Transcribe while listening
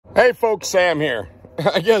Hey folks, Sam here.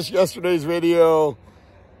 I guess yesterday's video,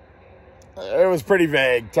 it was pretty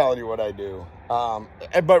vague telling you what I do.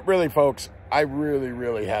 But really folks, I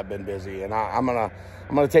really have been busy, and I'm gonna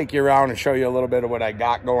take you around and show you a little bit of what I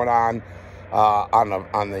got going on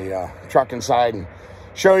the trucking side, and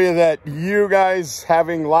show you that you guys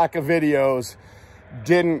having lack of videos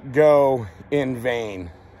didn't go in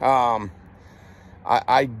vain.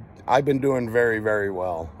 I've been doing very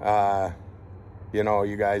well. You know,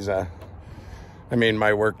 you guys, I mean,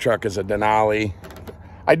 my work truck is a Denali.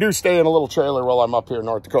 I do stay in a little trailer while I'm up here in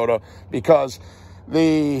North Dakota, because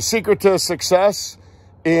the secret to success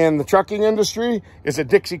in the trucking industry is a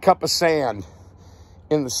Dixie cup of sand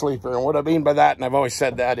in the sleeper. And what I mean by that, and I've always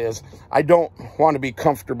said that, is I don't want to be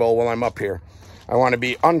comfortable while I'm up here. I want to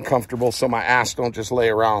be uncomfortable so my ass don't just lay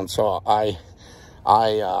around. So I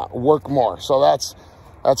work more. So that's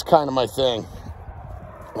kind of my thing.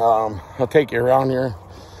 I'll take you around here,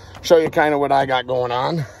 show you kind of what I got going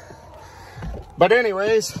on. But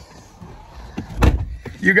anyways,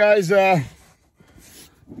 you guys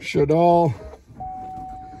should all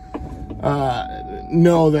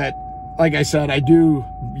know that, like I said, I do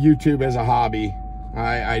YouTube as a hobby.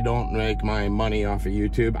 I don't make my money off of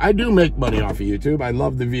YouTube. I do make money off of YouTube. I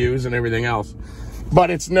love the views and everything else, but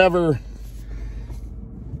it's never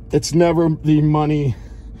the money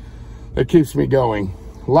that keeps me going.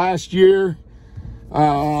 Last year,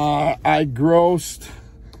 I grossed,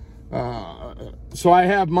 so I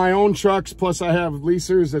have my own trucks, plus I have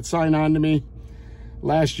leasers that sign on to me.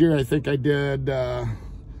 Last year, I think I did a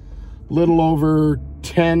little over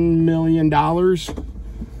 $10 million.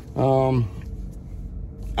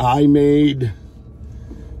 I made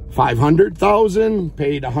 $500,000,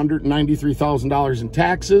 paid $193,000 in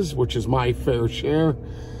taxes, which is my fair share.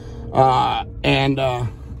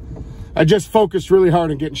 I just focused really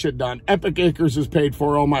hard on getting shit done. Epic Acres is paid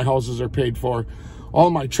for. All my houses are paid for. All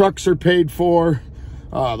my trucks are paid for.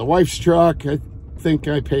 The wife's truck, I think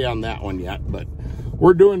I pay on that one yet, but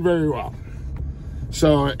we're doing very well.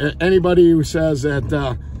 So anybody who says that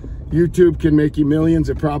YouTube can make you millions,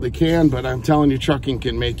 it probably can, but I'm telling you, trucking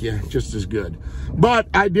can make you just as good. But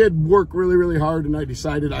I did work really hard, and I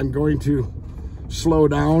decided I'm going to slow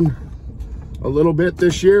down a little bit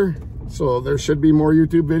this year. So there should be more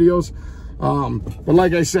YouTube videos. But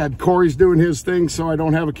like I said, Corey's doing his thing, so I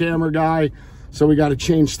don't have a camera guy. So we got to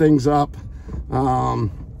change things up. I'll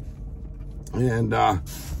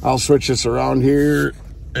switch this around here,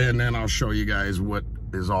 and then I'll show you guys what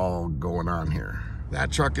is all going on here.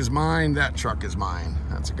 That truck is mine. That truck is mine.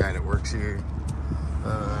 That's a guy that works here.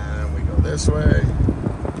 And we go this way.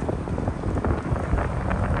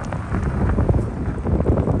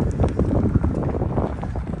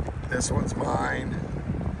 This one's mine.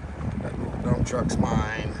 That little dump truck's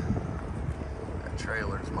mine. That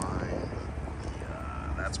trailer's mine.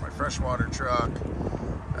 That's my freshwater truck.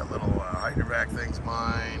 That little hydrovac thing's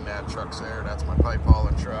mine. That truck's there. That's my pipe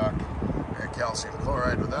hauling truck. I got calcium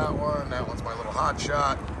chloride with that one. That one's my little hot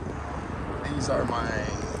shot. These are my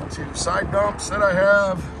 2 side dumps that I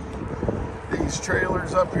have. These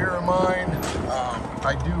trailers up here are mine.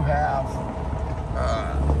 I do have,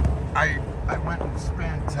 I went and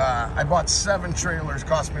spent, I bought 7 trailers,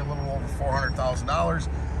 cost me a little over $400,000,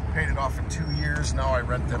 paid it off in 2 years. Now I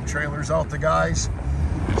rent them trailers out to guys.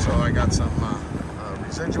 So I got some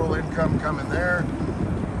residual income coming there.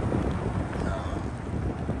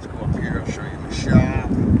 Let's go up here, I'll show you my shop.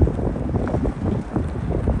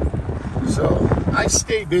 So I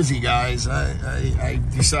stay busy, guys. I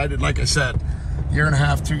decided, like I said,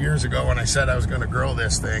 1.5, 2 years ago, when I said I was going to grow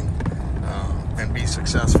this thing and be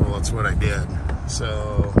successful, that's what I did.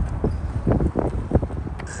 So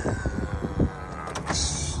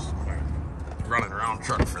running around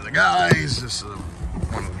truck for the guys. This is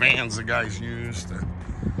one of the vans the guys use.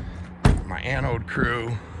 My anode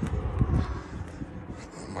crew,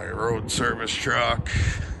 my road service truck.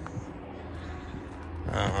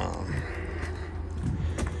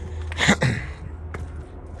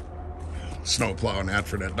 Snow plowing that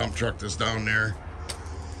for that dump truck that's down there.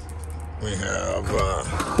 We have,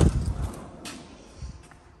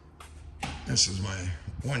 this is my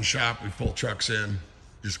one shop. We pull trucks in,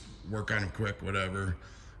 just work on them quick, whatever.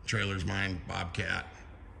 Trailer's mine, Bobcat,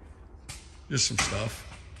 just some stuff.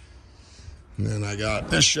 And then I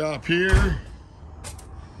got this shop here.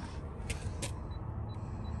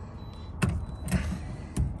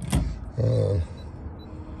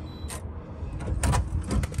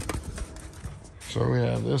 So we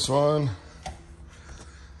have this one.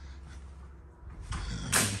 I'm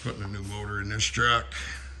putting a new motor in this truck.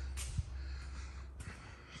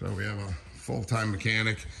 So we have a full-time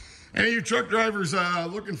mechanic. Any of you truck drivers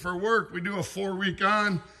looking for work, we do a 4-week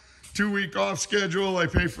on, 2-week off schedule. I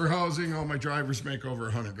pay for housing. All my drivers make over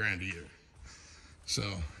 100 grand a year. So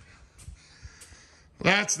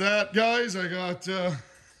that's that, guys. I got some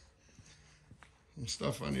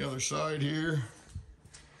stuff on the other side here.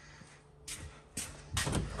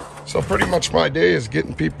 So pretty much my day is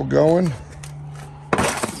getting people going,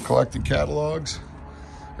 collecting catalogs.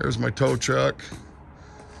 There's my tow truck.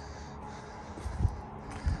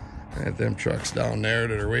 I have them trucks down there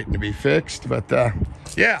that are waiting to be fixed, but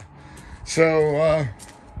yeah. So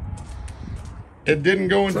it didn't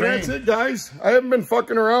go in vain. That's it, guys. I haven't been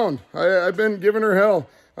fucking around. I've been giving her hell.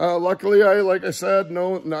 Luckily, like I said,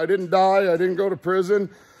 no, I didn't die. I didn't go to prison.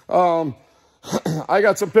 I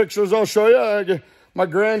got some pictures I'll show you. My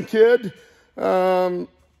grandkid,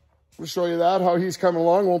 we'll show you that, how he's coming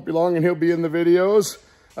along. Won't be long and he'll be in the videos.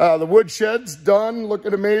 The woodshed's done,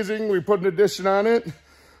 looking amazing. We put an addition on it.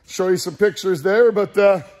 Show you some pictures there, but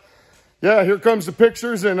yeah, here comes the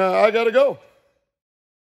pictures, and I gotta go.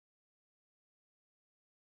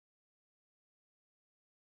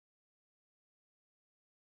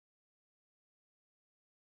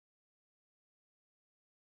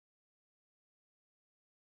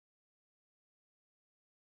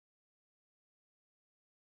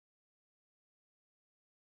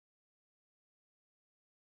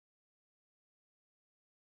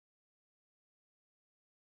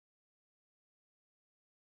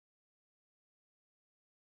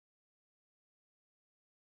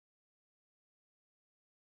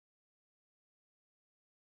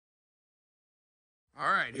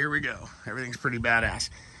 All right, here we go. Everything's pretty badass.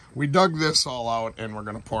 We dug this all out, and we're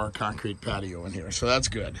going to pour a concrete patio in here, so that's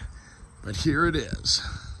good. But here it is.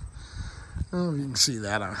 I don't know if you can see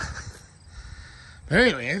that. But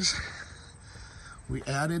anyways, we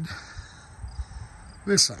added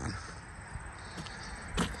this on.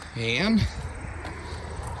 And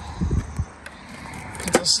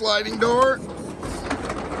it's a sliding door.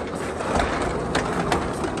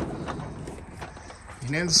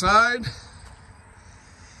 And inside,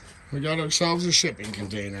 we got ourselves a shipping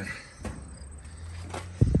container.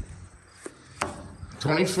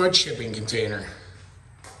 20-foot shipping container.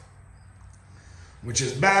 Which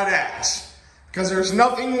is badass. Because there's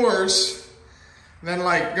nothing worse than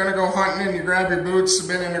like gonna go hunting and you grab your boots,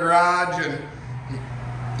 been in the garage, and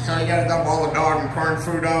you know, you gotta dump all the dog and corn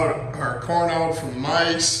food out, or corn out from the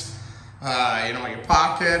mice, you know, your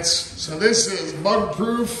pockets. So this is bug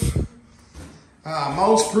proof,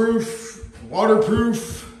 mouse proof,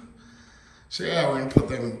 waterproof. So yeah, we're gonna put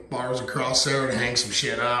them bars across there to hang some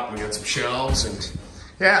shit up. We got some shelves, and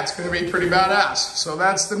yeah, it's gonna be pretty badass. So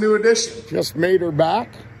that's the new addition. Just made her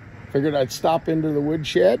back. Figured I'd stop into the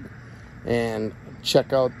woodshed and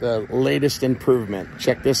check out the latest improvement.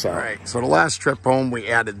 Check this out. All right, so the last trip home, we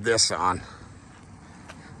added this on,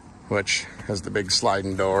 which has the big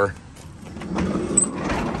sliding door.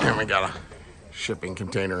 And we got a shipping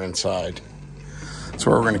container inside. That's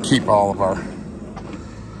where we're gonna keep all of our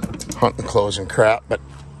hunting clothes and crap, but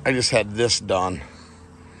I just had this done.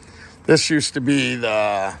 This used to be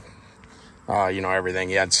the, you know, everything.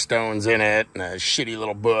 You had stones in it and a shitty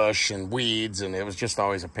little bush and weeds, and it was just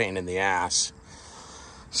always a pain in the ass.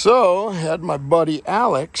 So I had my buddy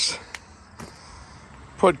Alex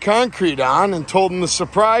put concrete on and told him to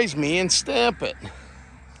surprise me and stamp it.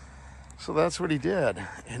 So that's what he did,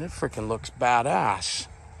 and it freaking looks badass.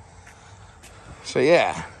 So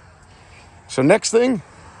yeah. So next thing,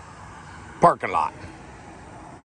 parking lot.